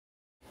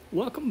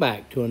Welcome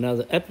back to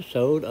another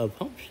episode of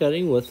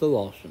Homesteading with the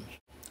Lawsons.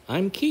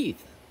 I'm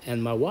Keith,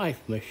 and my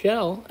wife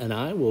Michelle and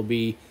I will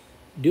be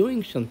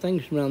doing some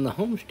things around the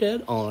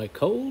homestead on a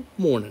cold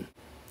morning.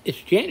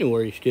 It's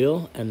January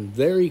still and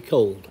very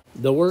cold.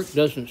 The work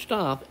doesn't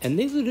stop, and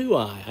neither do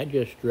I. I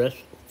just dress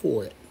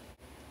for it.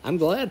 I'm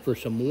glad for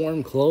some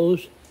warm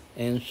clothes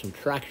and some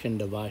traction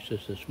devices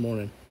this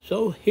morning.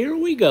 So here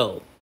we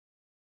go.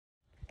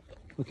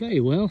 Okay,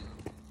 well,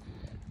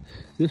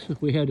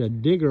 we had to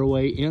dig our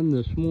way in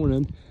this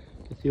morning,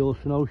 get the old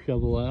snow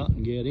shovel out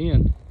and get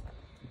in,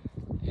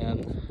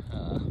 and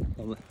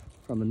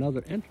from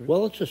another entrance.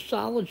 Well, it's a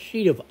solid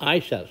sheet of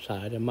ice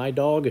outside, and my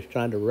dog is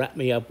trying to wrap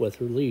me up with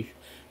her leash,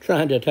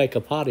 trying to take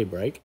a potty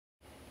break.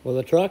 Well,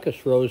 the truck is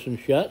frozen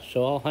shut,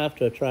 so I'll have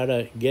to try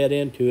to get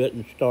into it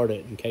and start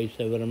it in case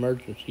of an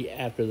emergency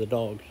after the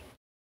dogs.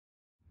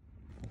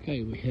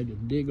 Okay, we had to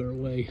dig our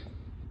way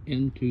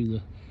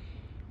into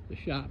the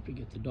shop to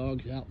get the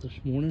dogs out this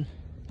morning.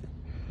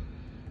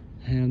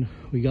 And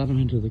we got them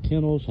into the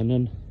kennels, and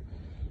then,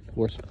 of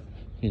course,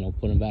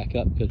 put them back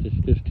up because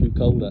it's just too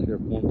cold out here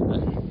for them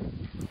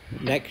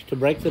today. Next, to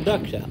break the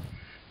ducks out.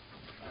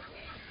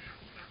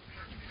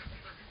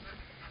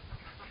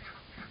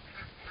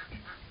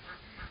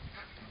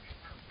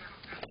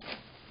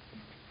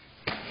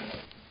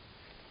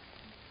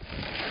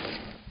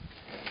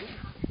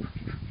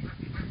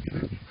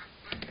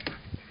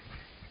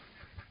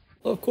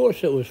 Well, of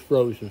course, it was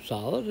frozen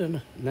solid,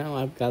 and now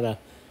I've got to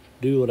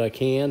do what I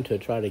can to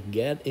try to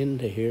get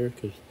into here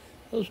because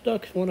those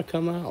ducks want to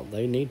come out.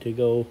 They need to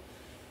go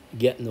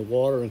get in the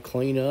water and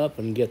clean up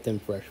and get them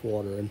fresh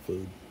water and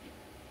food.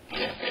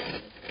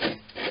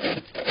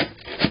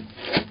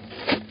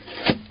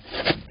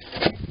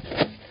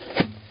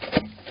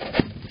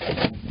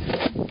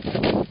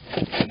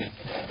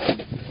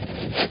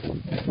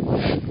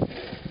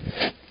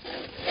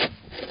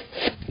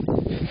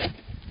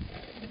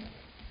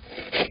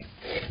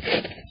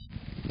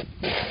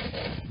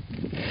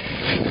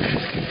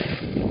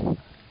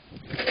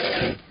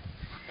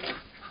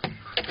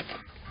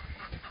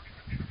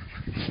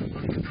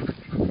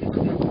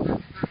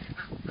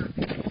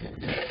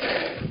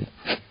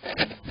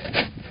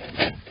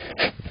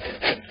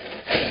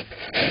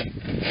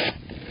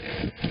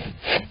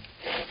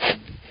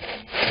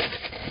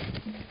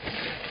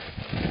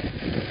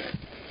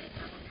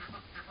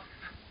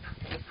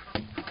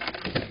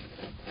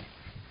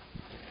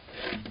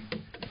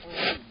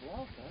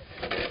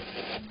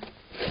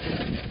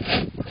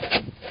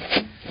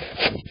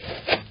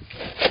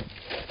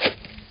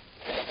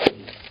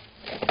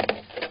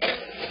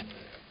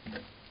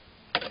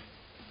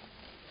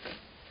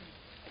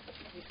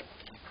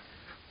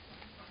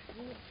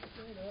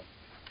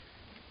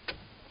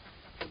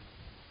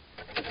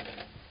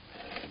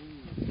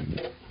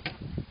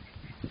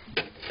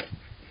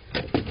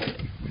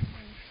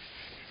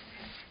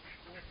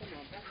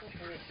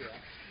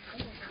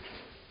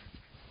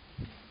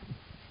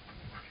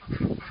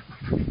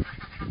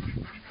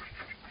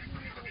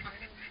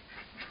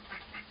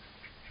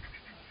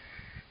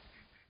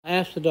 I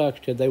asked the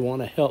ducks, did they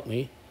want to help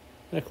me?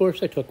 And of course,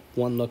 they took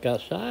one look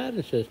outside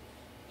and says,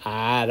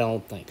 I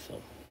don't think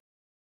so.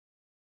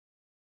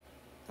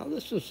 Now,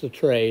 this is the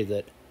tray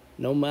that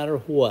no matter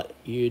what,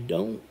 you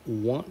don't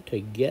want to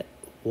get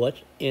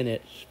what's in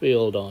it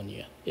spilled on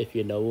you, if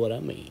you know what I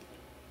mean.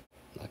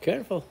 Now,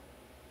 careful,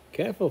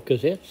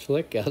 because it's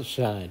slick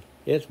outside.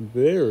 It's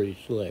very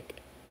slick.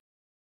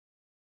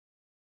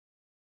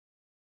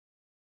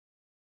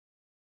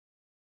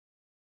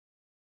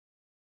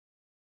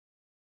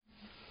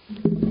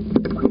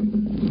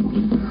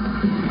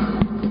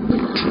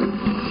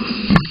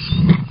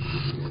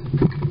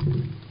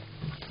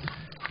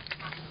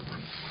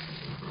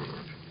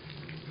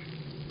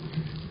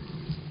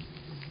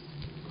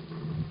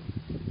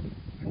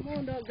 Come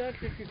on, ducks,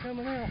 if you're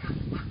coming out.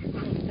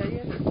 Stay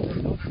in it,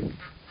 don't you?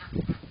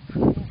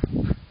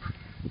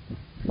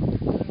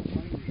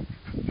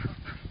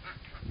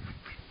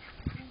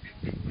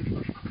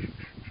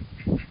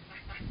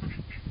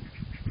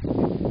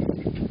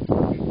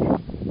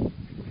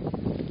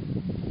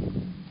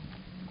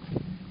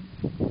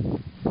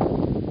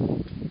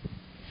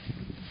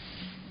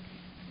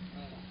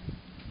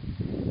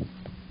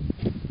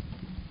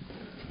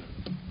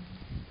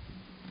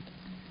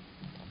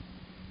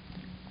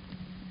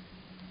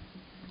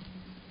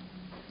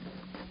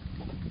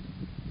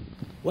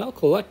 Well,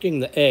 collecting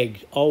the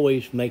eggs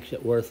always makes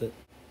it worth it.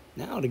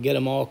 Now to get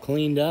them all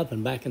cleaned up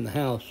and back in the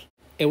house.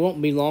 It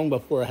won't be long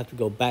before I have to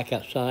go back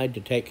outside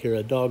to take care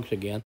of dogs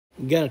again.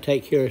 I'm going to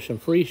take care of some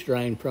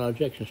freeze-drying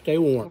projects and stay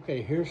warm.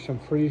 Okay, here's some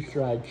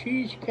freeze-dried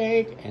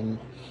cheesecake and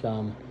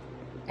some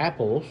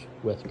apples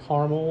with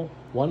caramel.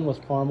 One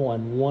with caramel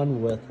and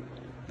one with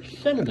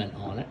cinnamon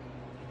on it.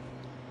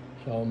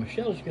 So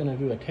Michelle's going to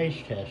do a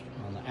taste test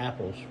on the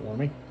apples for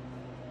me.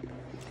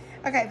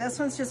 Okay, this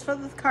one's just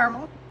filled with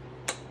caramel.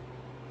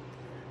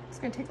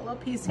 Just gonna take a little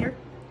piece here.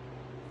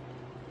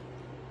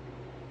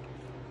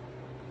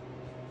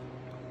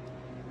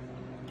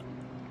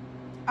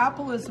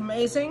 Apple is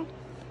amazing.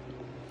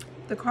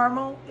 The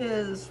caramel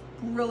is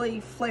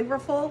really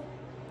flavorful.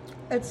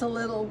 It's a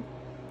little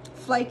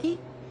flaky.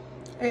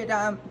 It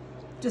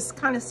just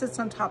kind of sits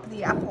on top of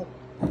the apple.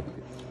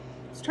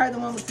 Let's try the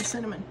one with the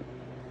cinnamon.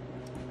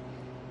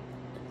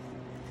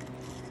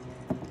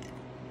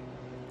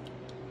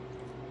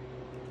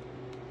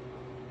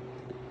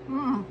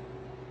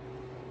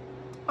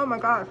 Oh my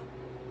gosh.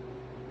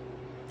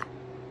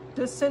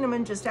 This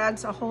cinnamon just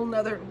adds a whole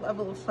nother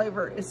level of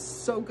flavor. It's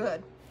so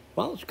good.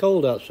 While it's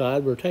cold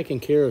outside, we're taking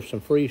care of some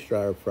freeze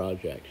dryer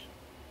projects.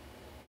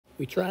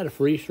 We try to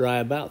freeze dry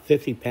about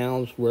 50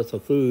 pounds worth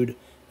of food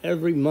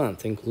every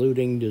month,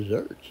 including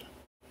desserts.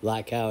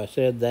 Like how I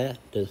said that,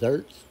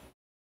 desserts.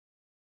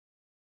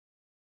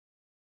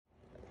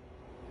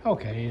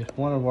 Okay, it's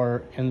one of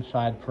our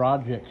inside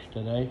projects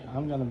today.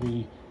 I'm going to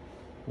be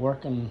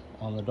working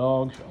on the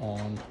dogs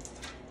on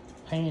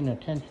paying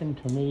attention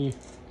to me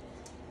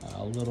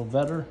a little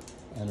better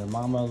and their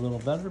mama a little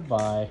better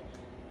by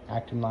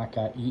acting like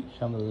I eat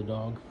some of the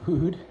dog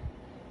food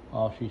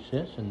while she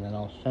sits, and then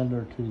I'll send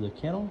her to the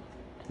kennel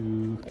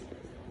to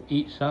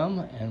eat some,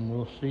 and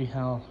we'll see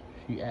how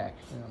she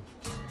acts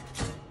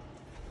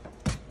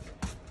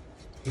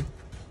now.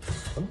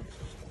 Come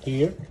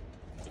here.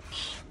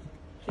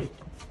 Sit.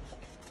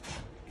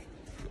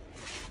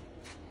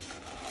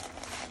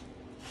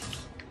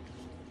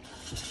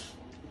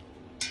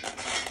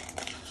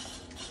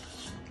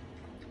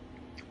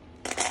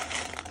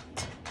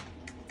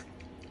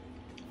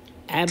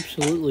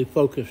 Absolutely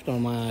focused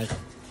on my eyes.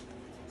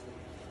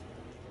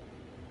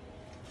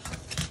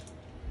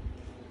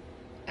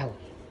 Alice.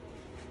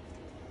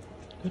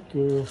 Good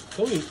girl.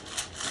 Go eat.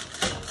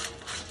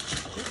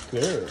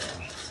 Good girl.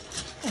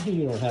 Oh,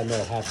 you don't have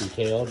no happy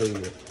tail, do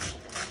you?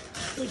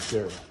 Good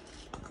girl.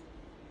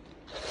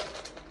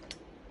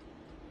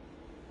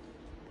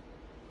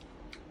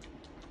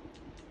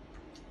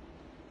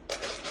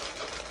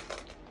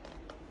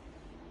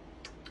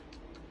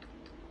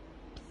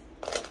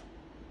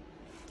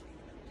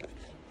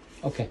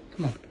 Okay,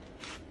 come on.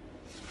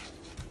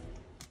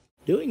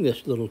 Doing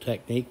this little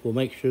technique will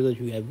make sure that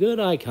you have good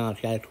eye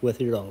contact with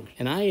your dogs.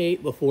 And I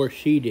ate before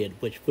she did,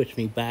 which puts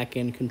me back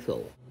in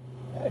control.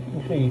 As you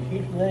can see,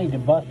 she's ready to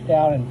bust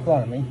out in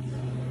front of me.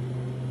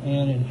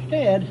 And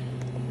instead,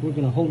 we're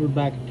going to hold her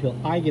back until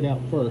I get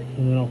out first,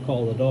 and then I'll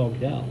call the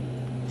dogs out.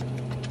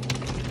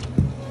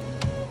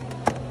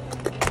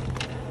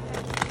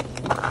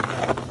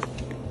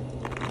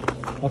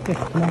 Okay,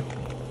 come on.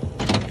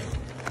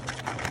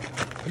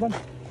 Come on.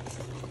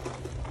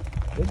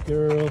 Good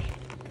girls.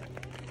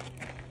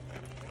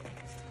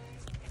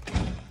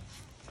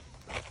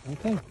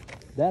 Okay,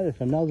 that is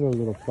another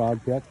little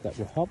project that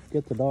will help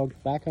get the dogs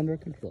back under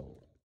control.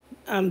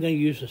 I'm going to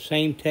use the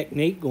same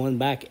technique going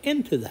back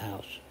into the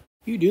house.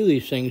 You do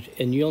these things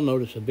and you'll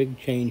notice a big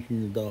change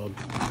in your dog.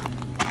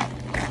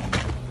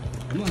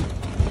 Come on.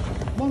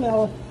 Come on,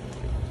 Alice.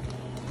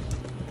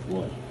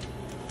 Boy.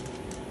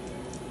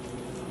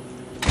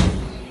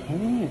 All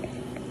right.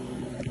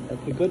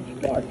 That's a good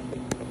start.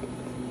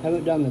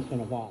 Haven't done this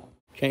in a while.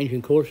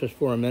 Changing courses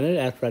for a minute,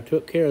 after I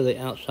took care of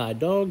the outside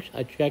dogs,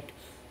 I checked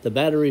the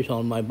batteries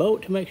on my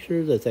boat to make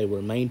sure that they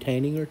were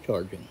maintaining or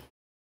charging.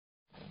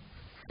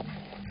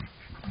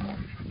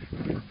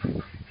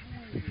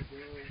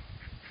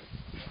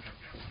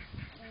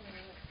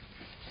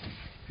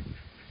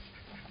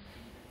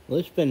 Well,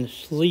 it's been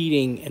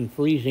sleeting and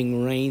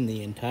freezing rain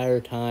the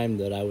entire time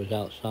that I was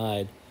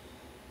outside.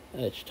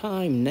 It's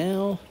time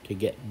now to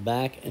get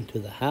back into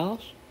the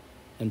house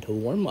and to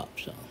warm up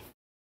some.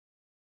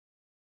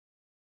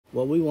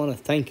 Well, we want to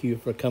thank you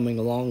for coming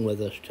along with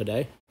us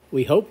today.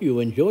 We hope you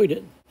enjoyed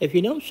it. If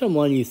you know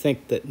someone you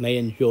think that may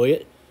enjoy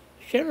it,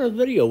 share a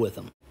video with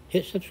them.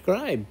 Hit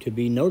subscribe to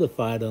be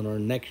notified on our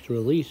next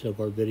release of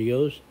our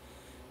videos.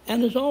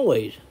 And as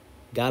always,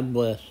 God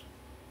bless.